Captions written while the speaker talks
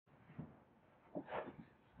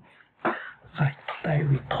Today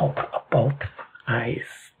we talk about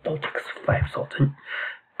Rslogix500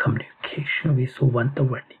 communication with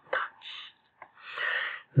Wonderware InTouch.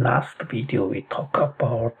 Last video we talked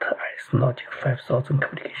about Rslogix500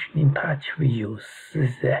 communication in touch. We use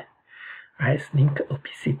the Rslink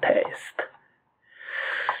OPC test.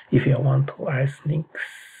 If you want to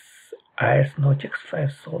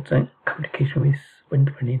Rslogix500 communication with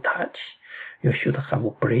Wonderware InTouch, you should have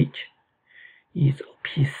a bridge. Is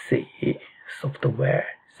OPC software,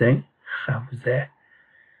 then have the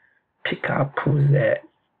pick up the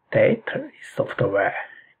data software.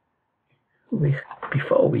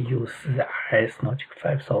 Before we use the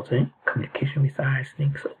Rslogix500 communication with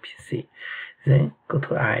Rslink OPC, then go to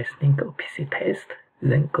Rslink OPC test,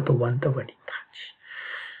 then go to Wonderware InTouch,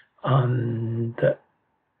 and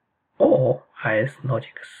all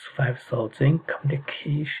Rslogix500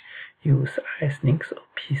 communication use Rslink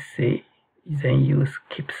OPC. Then use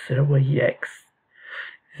keep server EX,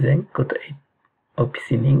 then go to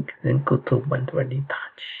OPCLINK, then go to Wonderware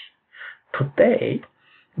InTouch. Today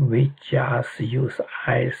we just use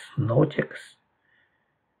Rslogix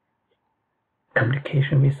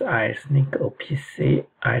communication with Rslink OPC,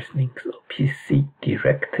 Rslink OPC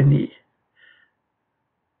directly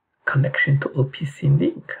connection to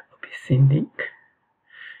OPCLINK,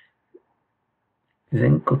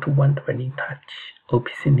 then go to Wonderware InTouch,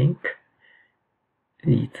 OPCLINK.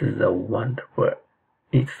 It's the Wonderware,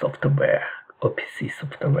 it's software, OPC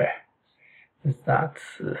software.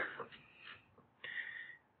 That's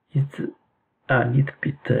it's a little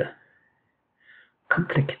bit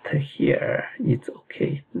complicated here. It's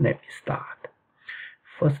okay. Let me start.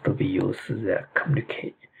 First we use the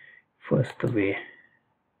communicate. First we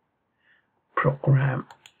program,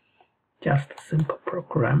 just a simple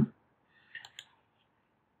program.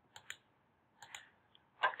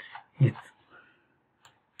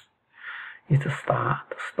 It's a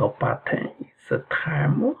start, stop button, it's a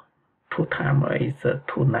timer, two timer, it's a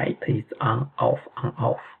two night, it's on,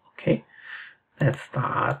 off. Okay, let's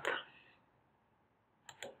start.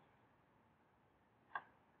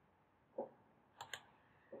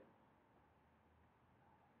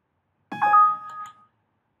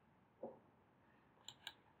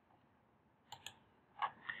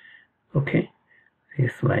 Okay,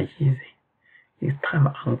 this one easy. It's time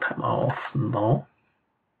on, time off. No.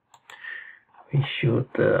 We should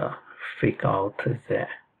figure out the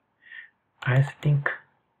Rslink.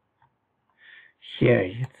 Here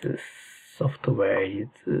is the software is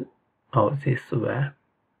this one.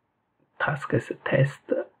 Task is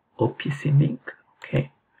test OPCLINK.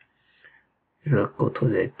 Okay. You go to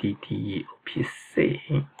the DDE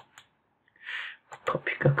OPC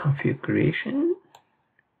topic configuration.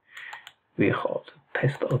 We have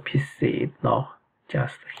test OPC now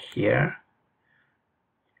just here.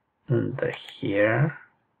 And here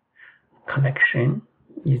connection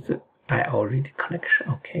is I already connection.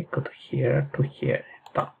 Okay, go to here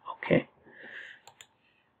done. Okay,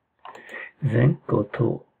 then go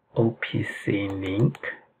to OPCLINK.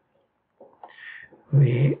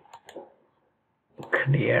 We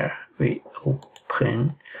clear, we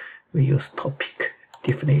open, we use topic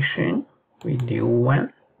definition, we new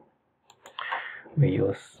one, we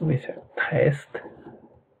use with a test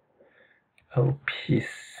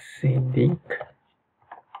OPCLINK,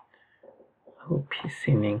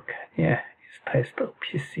 yeah, it's test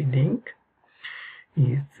OPCLINK,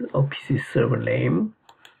 is OPC server name,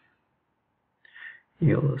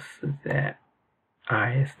 use the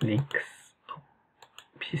Rslink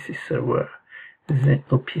OPC server, then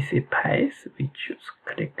OPC path, we choose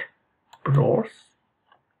click browse.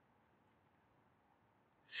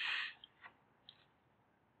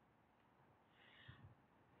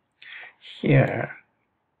 Here,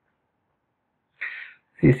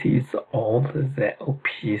 this is all the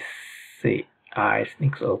OPC,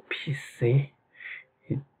 Rslink OPC.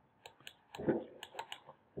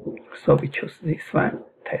 So we choose this one,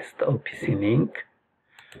 test OPCLINK.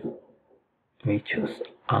 We choose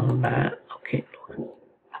online. Okay, look.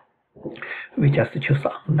 We just choose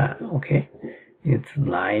online. Okay, it's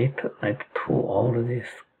night 2. All this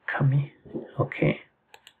coming. Okay,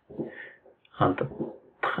 and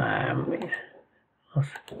time is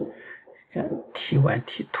T1,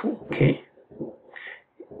 T2. Okay,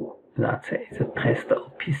 that's it. It's a test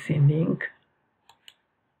OPCLINK.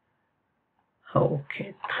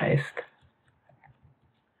 Okay, test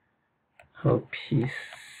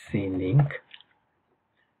OPCLINK.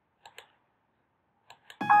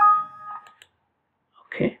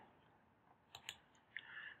 Okay,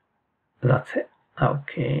 that's it.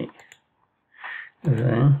 Okay,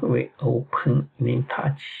 then we open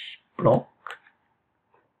InTouch block.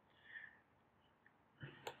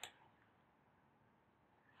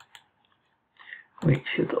 We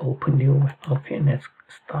should open new. Okay, let's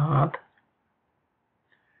start.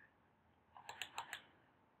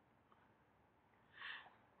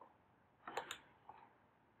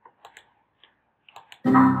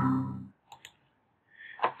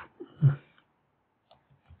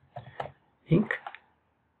 Link.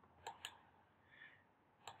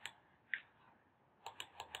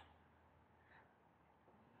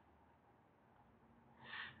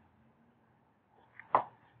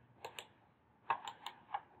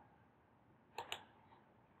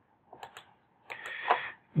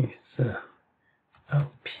 Is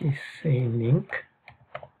OPCLINK.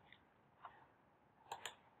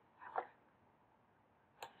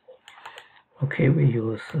 Okay, we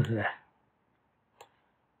use the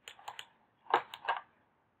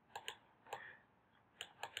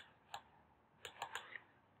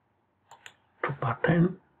two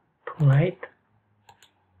button to right.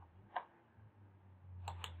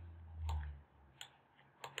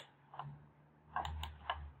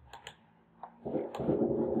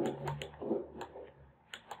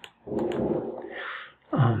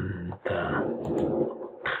 And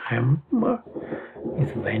timer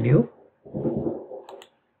is value.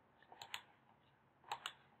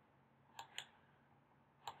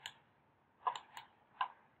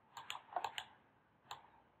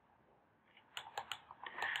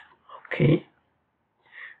 Okay,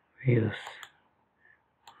 we use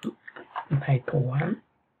light 1,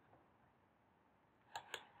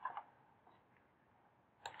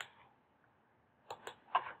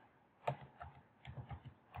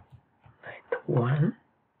 light 1,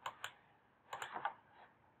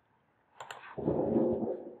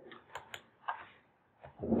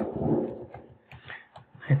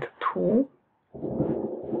 light 2,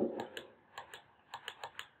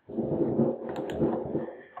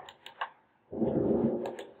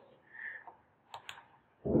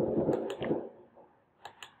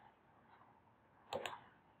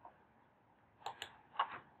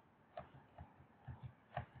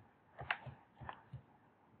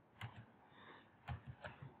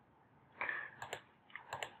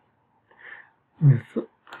 with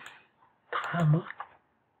timer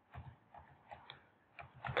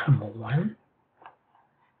 1,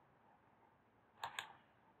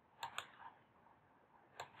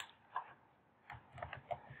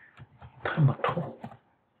 timer 2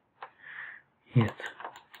 is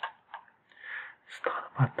start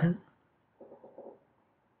button.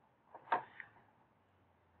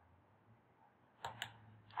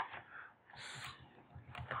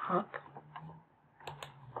 Start,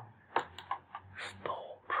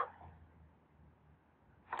 stop,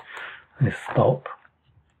 and stop.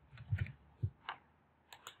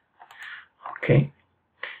 Okay,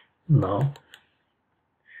 now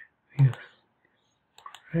use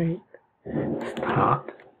great start,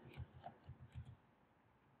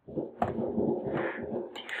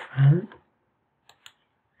 define.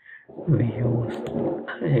 We use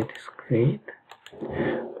a discrete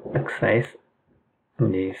access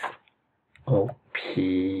this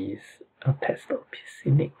test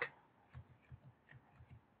OPCLINK.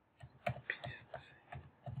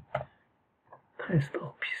 Test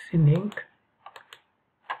OPCLINK.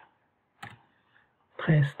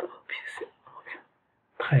 Test OPC. Okay.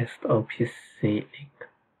 Test OPCLINK.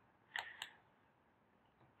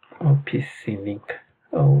 OPCLINK.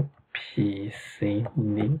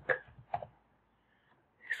 OPCLINK.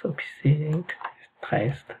 This OPCLINK is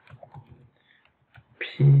test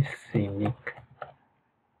OPCLINK.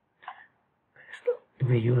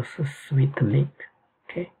 We use a sweet link.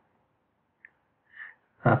 Okay.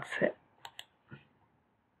 That's it.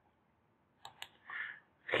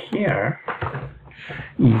 Here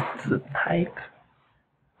is the type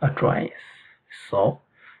address. So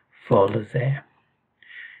for the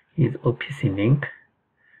is OPCLINK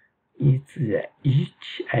is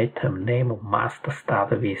each item name must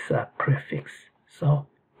start with a prefix. So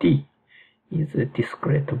D is a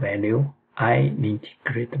discrete value, I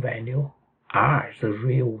integrate value, R is a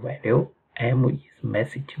real value, M is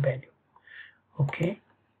message value. Okay,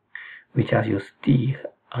 we just use D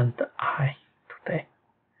and I today.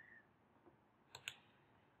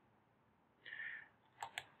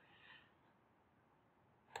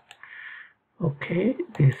 Okay,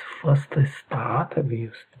 this first start we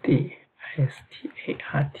use D,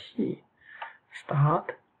 S-T-A-R-T,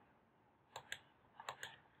 start.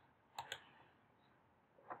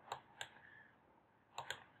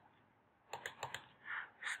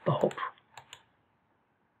 Stop.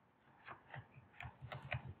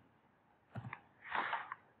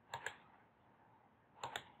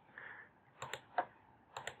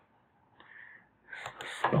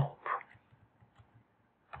 Stop.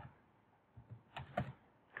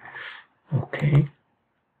 Okay.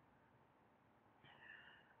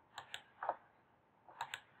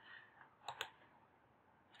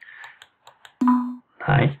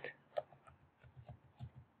 Night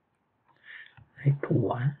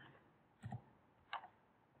 1.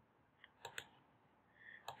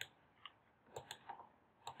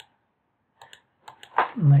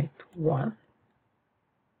 Night 1.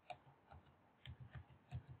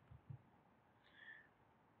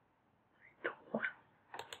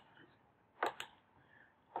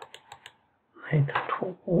 Night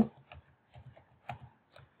 2.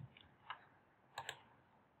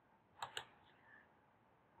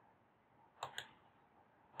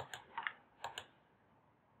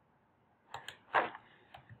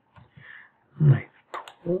 Night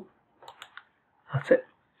 2. That's it.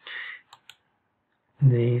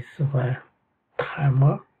 This one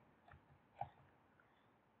timer.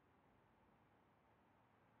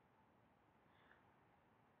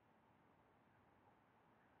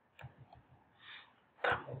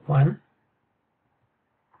 Timer 1.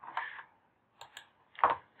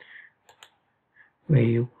 We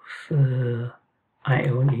use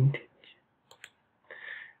IO InTouch.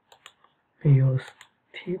 We use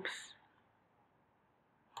tips.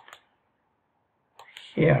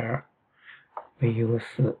 Here we use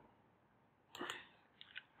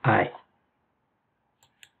I.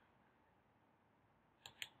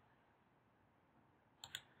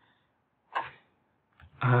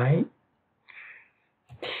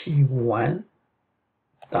 T1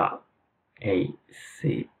 dot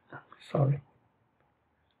AC. Sorry.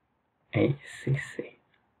 ACC.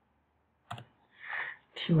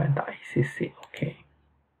 T1 dot ACC. Okay.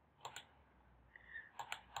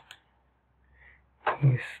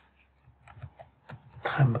 Is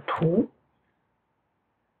time 2.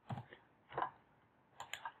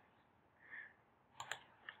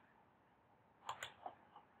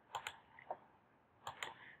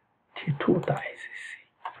 T2 dot ACC.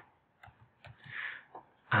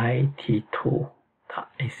 IT2 dot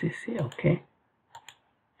ACC. Okay.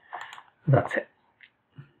 That's it.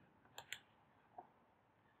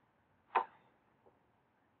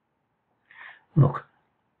 Look,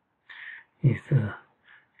 is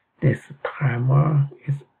this timer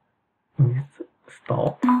is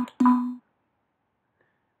stop.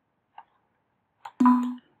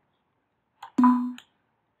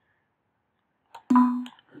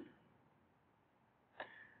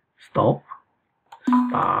 Stop.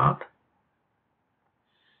 Start.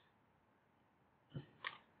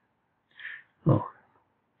 Look.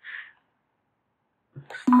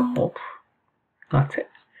 Stop. That's it.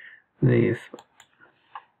 This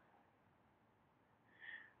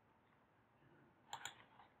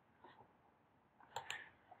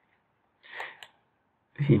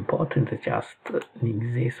is important. Just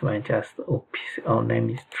in this one, just OPC. Oh, let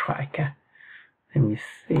me try again. Let me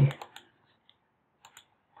see.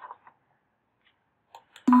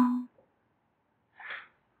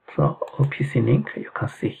 So OPCLINK, you can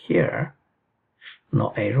see here, no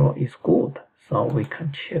error is good. So we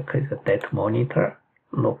can check the data monitor.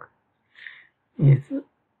 Look, is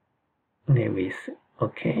name is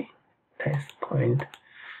okay. Test point.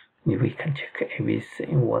 We can check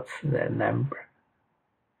everything. What's the number?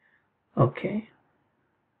 Okay.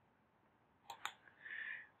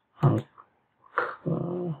 Okay,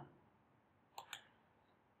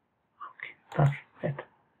 that's better.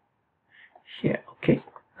 Here, okay,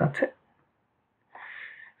 that's it.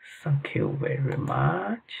 Thank you very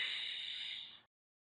much.